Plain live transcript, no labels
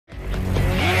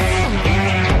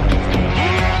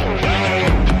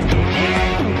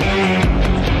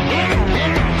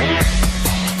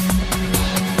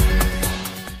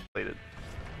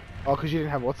because you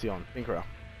didn't have Watsy on, Tinkerer.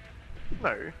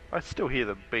 No, I still hear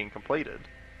them being completed.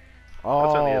 Oh.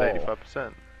 It's only at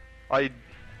 85%.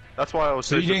 That's why I was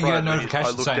so you didn't get a surprised when notification I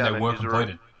looked saying down they at were his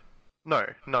completed? No,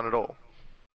 none at all.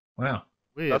 Wow.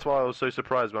 Weird. That's why I was so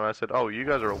surprised when I said, oh, you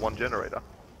guys are at 1 generator.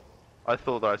 I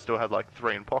thought that I still had like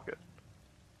 3 in pocket.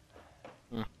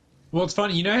 Well, it's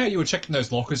funny. You know how you were checking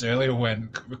those lockers earlier when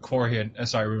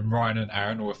when Ryan and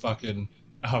Aaron were fucking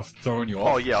throwing you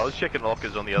off? Oh yeah, I was checking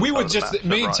lockers on the other We side were of the just, map,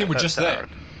 me and right, Tim were that's just there. Aaron.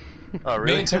 Oh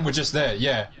really? Me and Tim were just there,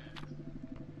 yeah.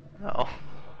 Oh.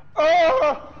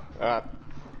 Oh! Alright.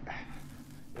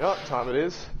 You know what time it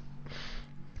is?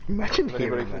 Imagine If anybody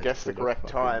hearing can that guess the sort of correct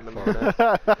time, and fucking-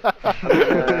 I'm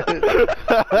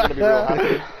gonna be real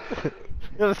happy.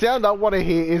 Yeah, the sound I want to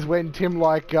hear is when Tim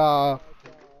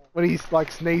when he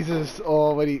like sneezes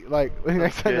or when he when he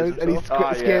makes that noise and he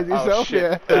scares himself.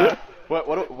 Shit. Yeah. What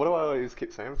do I always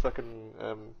keep saying? Fucking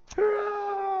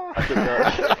I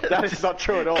think, that is not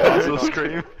true at all. That's a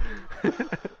scream.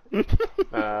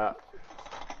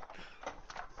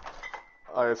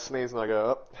 I sneeze and I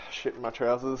go, oh, shit in my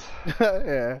trousers.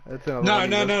 Yeah, that's another No, one.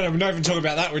 we're not even talking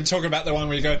about that. We're talking about the one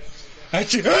where you go, Oh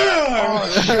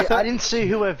shit, I didn't see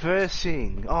who we're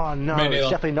versing. Oh no, Me it's neither.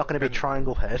 definitely not going to be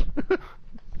Triangle Head.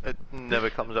 It never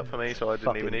comes up for me, so I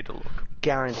didn't even need to look.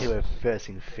 Guarantee we're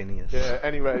versing Phineas. Yeah,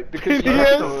 anyway, because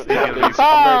Yes! I'm You're gonna be very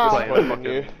playing disappointed in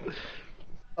you.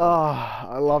 Oh,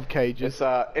 I love cages.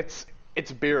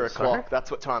 It's beer o'clock,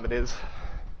 that's what time it is.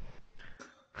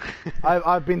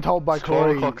 I've been told by 12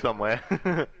 Corey. o'clock somewhere.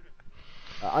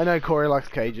 I know Corey likes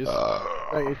cages.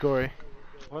 Don't you, Corey?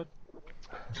 What?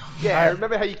 Yeah,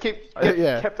 remember how you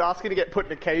kept asking to get put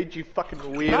in a cage, you fucking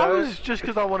weirdo? That was just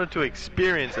because I wanted to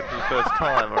experience it for the first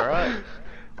time, alright?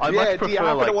 I much prefer, do you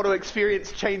happen to want to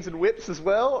experience chains and whips as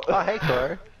well? Oh hey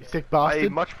Corey. You sick I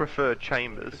bastard. much prefer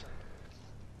chambers,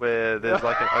 where there's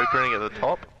like an opening at the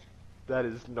top. That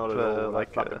is not at For, all what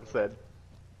like, I fucking said.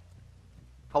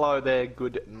 Hello there,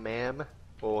 good ma'am.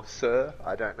 Or sir,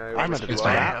 I don't know. I'm which not you a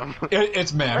are. ma'am.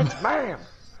 It's ma'am. Ma'am!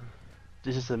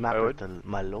 This is the map Oh, of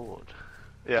my lord.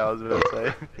 Yeah, I was about to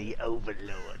say. The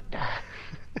Overlord.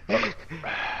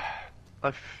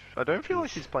 I don't feel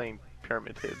like he's playing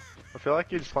Pyramid Head. I feel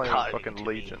like he's playing Calling fucking to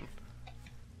Legion.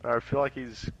 I feel like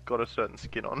he's got a certain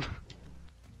skin on.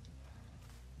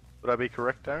 Would I be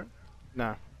correct, Darren?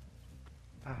 No,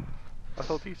 I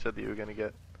thought you said that you were going to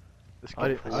get the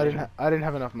skin. I didn't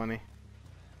have enough money.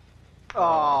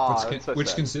 Oh, that's so Which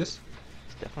sad. consists?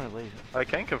 It's definitely Legion. I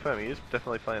can confirm he is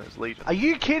definitely playing as Legion. Are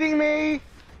you kidding me?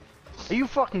 Are you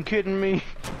fucking kidding me?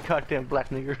 Goddamn black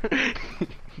nigger.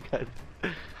 God.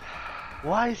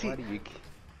 Why is he? Why do you...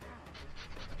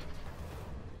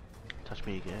 Touch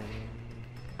me again.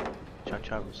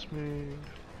 Cha-cha was smooth.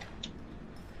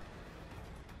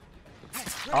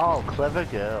 Oh, clever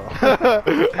girl.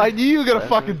 I knew you were gonna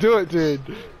fucking do it, dude.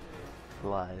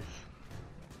 Lies.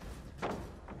 Oh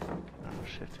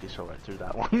shit, he saw right through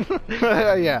that one.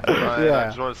 Yeah, I yeah.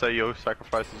 just want to say your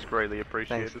sacrifice is greatly Thanks,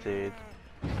 appreciated. dude.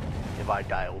 If I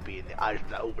die, I will be in the eyes of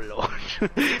the Overlord.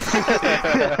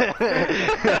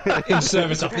 In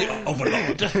service of the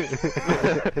Overlord.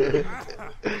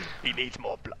 He needs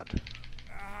more blood.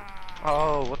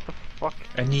 Oh, what the fuck?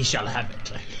 And ye shall have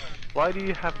it. Why do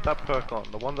you have that perk on?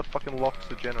 The one that fucking locks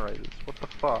the generators. What the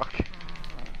fuck?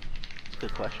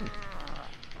 Good question.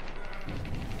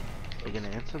 Are you gonna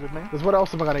answer with me? Because what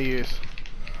else am I gonna use?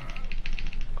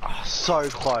 Oh, so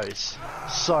close.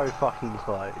 So fucking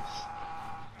close.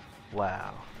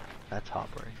 Wow. That's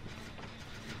heartbreaking.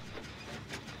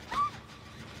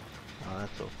 Oh,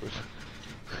 that's awkward.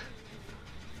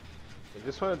 I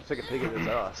just wanted to take a peek at his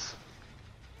ass.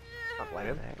 Can't blame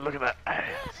him. Look at that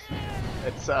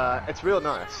ass. It's real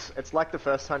nice. It's like the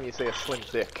first time you see a slim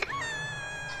dick.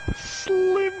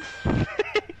 Slim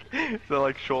thick. They're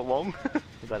like short long.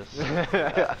 You better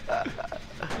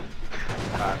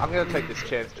I'm gonna take this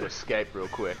chance to escape real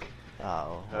quick.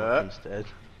 Oh, he's dead.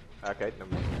 Okay, no,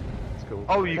 it's cool.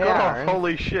 Oh, you Hey, got Aaron. off.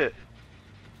 Holy shit.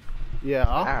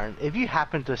 Yeah. Aaron, if you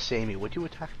happen to see me, would you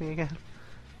attack me again?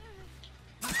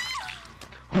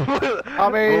 I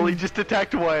mean, Well, he just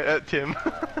attacked away at Tim.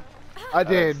 I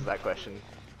did. That's that question.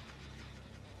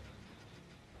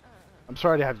 I'm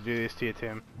sorry to have to do this to you,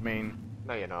 Tim. I mean,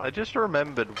 No, you're not. I just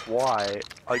remembered why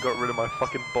I got rid of my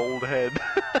fucking bald head.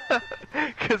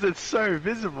 Because it's so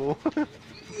visible. No,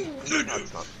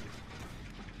 it's not.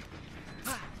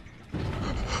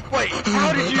 Wait,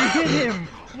 how did you hit him?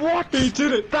 What? He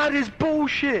did it. That is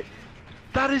bullshit.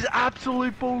 That is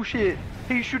absolute bullshit.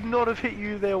 He should not have hit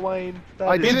you there, Wayne. That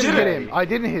I is didn't did hit it. him. I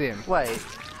didn't hit him. Wait, He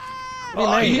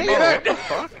did What the it.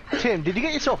 fuck? Tim, did you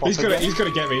get yourself off He's again?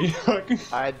 gonna get me.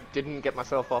 I didn't get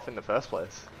myself off in the first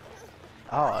place.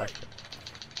 Oh, okay.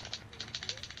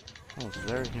 That was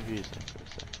very confusing for a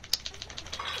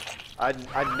second.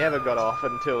 I never got off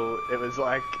until it was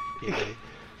like,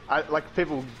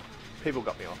 people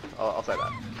got me off. I'll say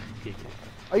that.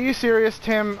 Are you serious,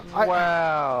 Tim?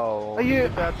 Wow. Are you?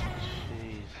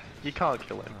 Jeez. You can't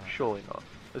kill him. Surely not.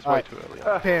 It's way too early.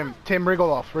 Tim,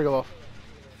 wriggle off. Go. Do you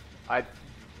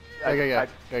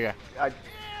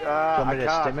want me to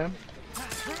stim him?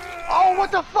 Oh,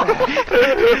 what the fuck?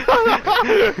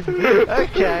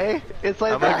 Okay, it's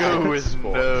like I'm gonna go with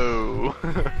no.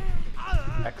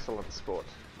 Excellent sport.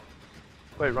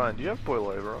 Wait, Ryan, do you have boil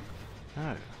over on?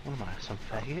 No, what am I, some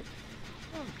faggot?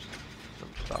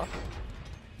 Some stuff.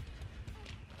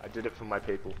 I did it for my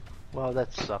people. Well,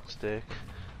 that sucks, Dick.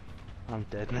 I'm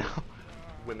dead now.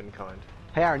 Womankind.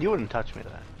 Hey, Aaron, you wouldn't touch me,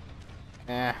 though.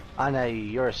 Eh. I know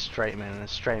you're a straight man, and a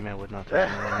straight man would not touch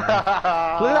me. Look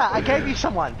at that, I gave you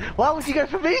someone. Why would you go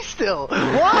for me still?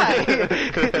 Why?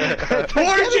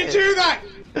 Why did you do that?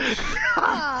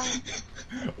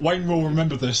 Wayne will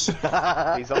remember this.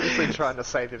 He's obviously trying to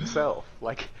save himself.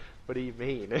 Like, what do you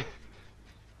mean?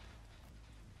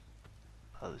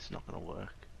 Oh, this is not gonna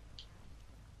work.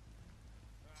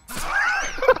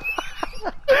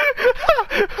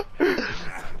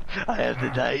 I have the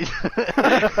date.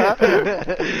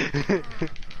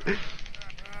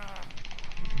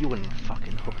 You wouldn't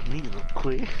fucking hook me, you little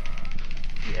queer.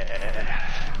 Yeah.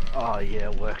 Oh yeah,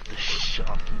 work the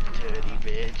shop, you dirty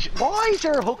bitch. Why is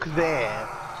there a hook there?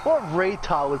 What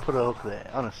retard would put a hook there,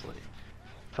 honestly?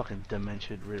 Fucking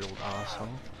dementia-riddled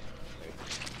asshole.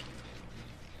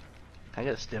 I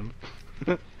got a stim.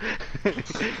 Okay.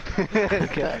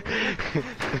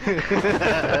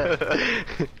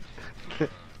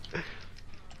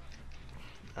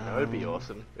 That would be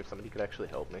awesome if somebody could actually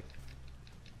help me.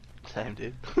 Same,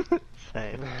 dude.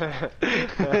 Same.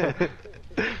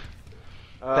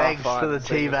 Thanks for the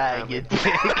teabag, you dick.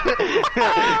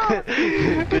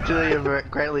 Good to know you're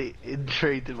greatly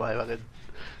intrigued in my fucking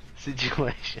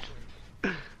situation.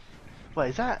 Wait,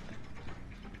 is that?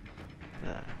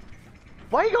 No.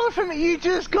 Why are you going for me? You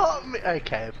just got me.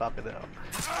 Okay, fucking hell.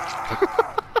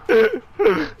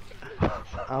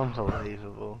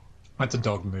 Unbelievable. That's a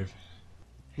dog move.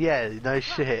 Yeah, no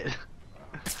shit.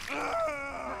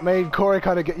 I mean, Corey you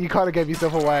kind of gave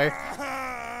yourself away.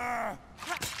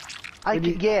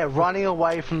 Yeah, running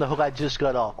away from the hook I just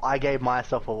got off. I gave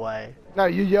myself away. No,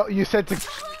 you said to.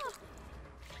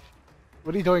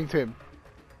 What are you doing, Tim?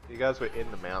 You guys were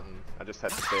in the mountain. I just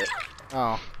had to see it.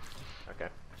 Oh. Okay.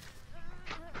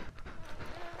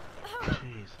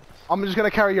 Jesus. I'm just gonna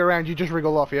carry you around. You just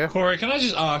wriggle off, yeah? Corey, can I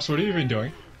just ask, what have you been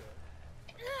doing?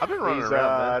 I've been running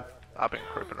around, man. I've been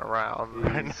creeping around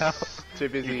right now. Too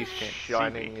busy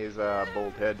shining his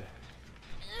bald head.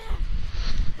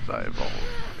 As I evolve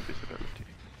invisibility.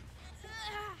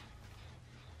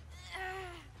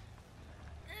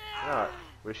 Alright,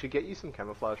 we should get you some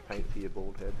camouflage paint for your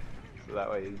bald head. So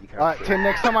that way you can't. Alright, Tim,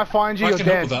 next time I find you, I you're can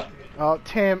help dead. with that. Oh,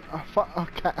 Tim.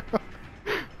 Okay.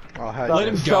 Let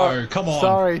him go, come on.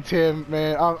 Sorry, Tim,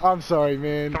 man. I'm sorry,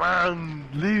 man. Come on,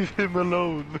 leave him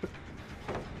alone.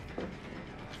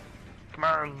 Come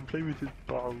on, play with his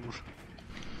balls.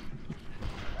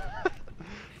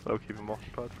 I'll keep him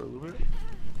occupied for a little bit.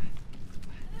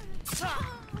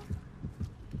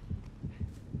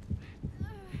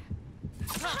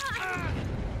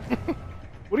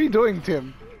 What are you doing,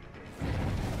 Tim?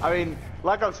 I mean,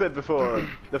 like I've said before,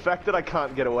 the fact that I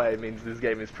can't get away means this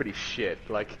game is pretty shit.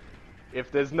 Like, if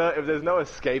there's no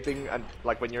escaping, and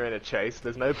like when you're in a chase,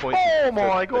 there's no point. Oh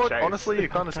my god! Honestly, you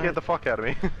kind of scared the fuck out of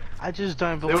me. I just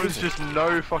don't believe There was just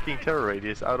no fucking terror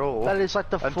radius at all. That is like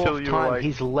the fourth time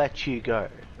he's let you go.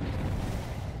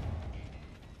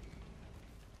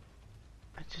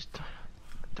 I just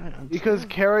don't understand. Because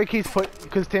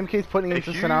Tim keeps putting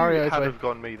into scenarios. If you had have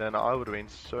gone me, then I would have been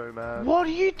so mad. What are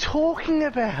you talking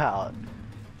about?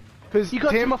 Because you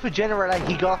got him off a generator,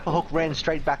 he got off the hook, ran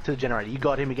straight back to the generator. You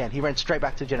got him again. He ran straight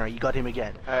back to the generator. You got him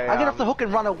again. Hey, I get off the hook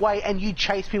and run away, and you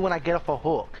chase me when I get off a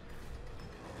hook.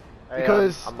 Hey,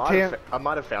 because I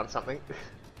might have found something.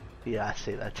 Yeah, I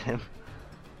see that, Tim.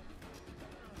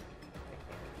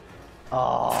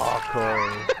 Oh,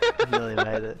 Corey, nearly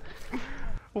made it.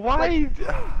 Why?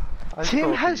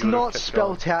 Tim has not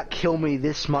spelt out kill me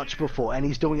this much before, and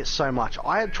he's doing it so much.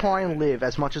 I try and live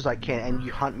as much as I can, and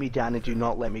you hunt me down and do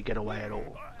not let me get away at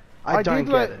all. I don't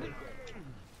get it.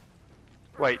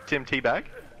 Wait, Tim teabag?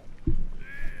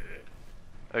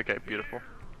 Okay, beautiful.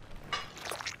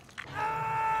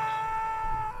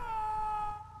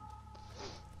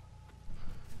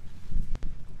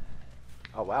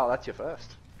 Oh wow, that's your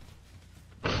first.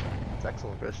 It's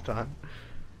excellent. First time.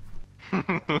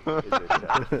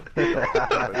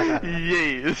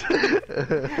 Yes.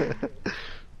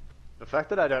 The fact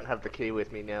that I don't have the key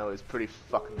with me now is pretty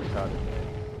fucking retarded.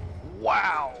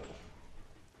 Wow.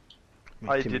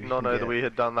 I Tim, did you not can know get- that we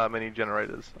had done that many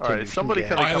generators. Tim, Alright, you somebody can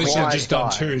can get- I literally Why just done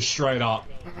die? 2 straight up.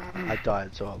 I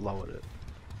died, so I lowered it.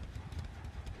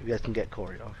 If you guys can get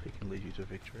Corey off, he can lead you to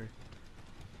victory.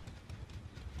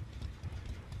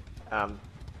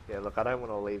 Yeah, look, I don't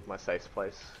want to leave my safe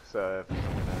place, so I'm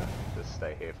gonna just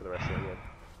stay here for the rest of the game.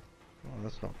 Oh,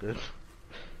 that's not good.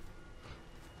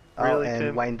 Really, and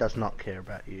Tim? Wayne does not care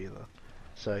about you either.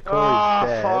 So Corey's Oh,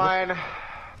 dead, fine.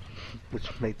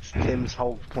 which makes Tim's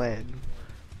whole plan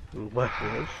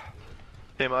worthless.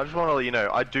 Tim, I just want to let you know,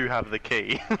 I do have the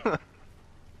key.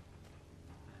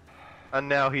 And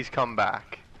now he's come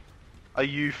back. Are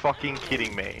you fucking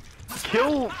kidding me?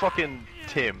 Kill fucking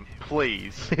Tim,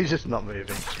 please. He's just not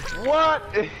moving. What?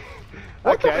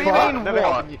 What the Okay, fuck? never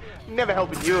What? helping you. Never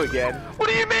helping you again. What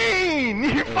do you mean?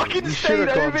 You fucking You should stayed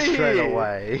have gone over straight here.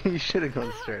 away. You should have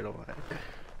gone straight away.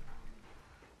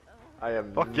 I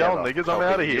am. Fuck y'all never niggas, I'm helping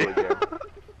outta you here. again.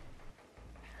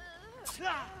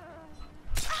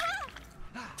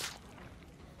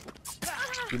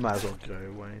 You might as well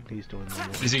go, Wayne. He's doing the more.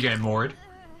 Is he getting moored?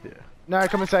 Yeah. No,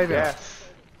 come and save him. Yes.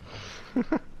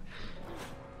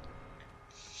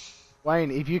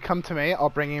 Wayne, if you come to me, I'll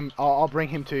bring him. I'll bring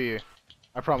him to you.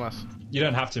 I promise. You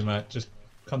don't have to, mate. Just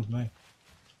come to me.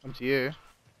 Come to you.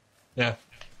 Yeah.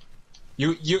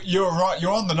 You're right.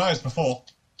 You're on the nose before.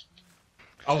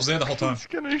 I was there the whole time. He's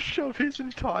gonna shove his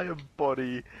entire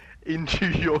body into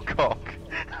your cock.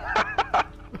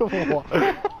 What?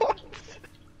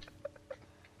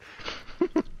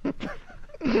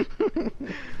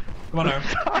 Come on, Aaron.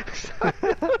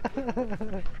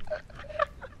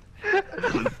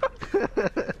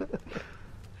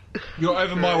 You're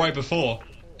over my way before.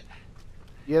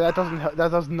 Yeah, that doesn't.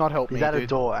 That does not help me, He's at a dude.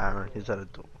 door, Aaron. He's at a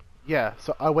door. Yeah,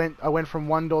 so I went from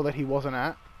one door that he wasn't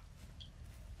at.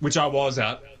 Which I was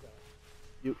at.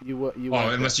 You were. You Oh,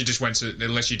 weren't unless you just went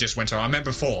to. I meant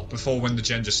before when the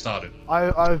gen just started.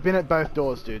 I've been at both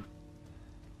doors, dude.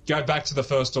 Go back to the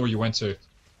first door you went to.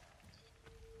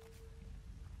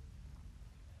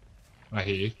 I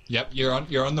hear you. Yep,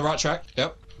 you're on the right track.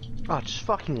 Yep. Oh, just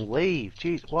fucking leave.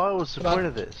 Jeez, why was the point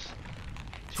of this?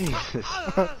 Jesus.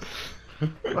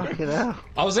 Fucking hell.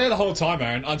 I was there the whole time,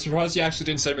 Aaron. I'm surprised you actually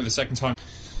didn't save me the second time.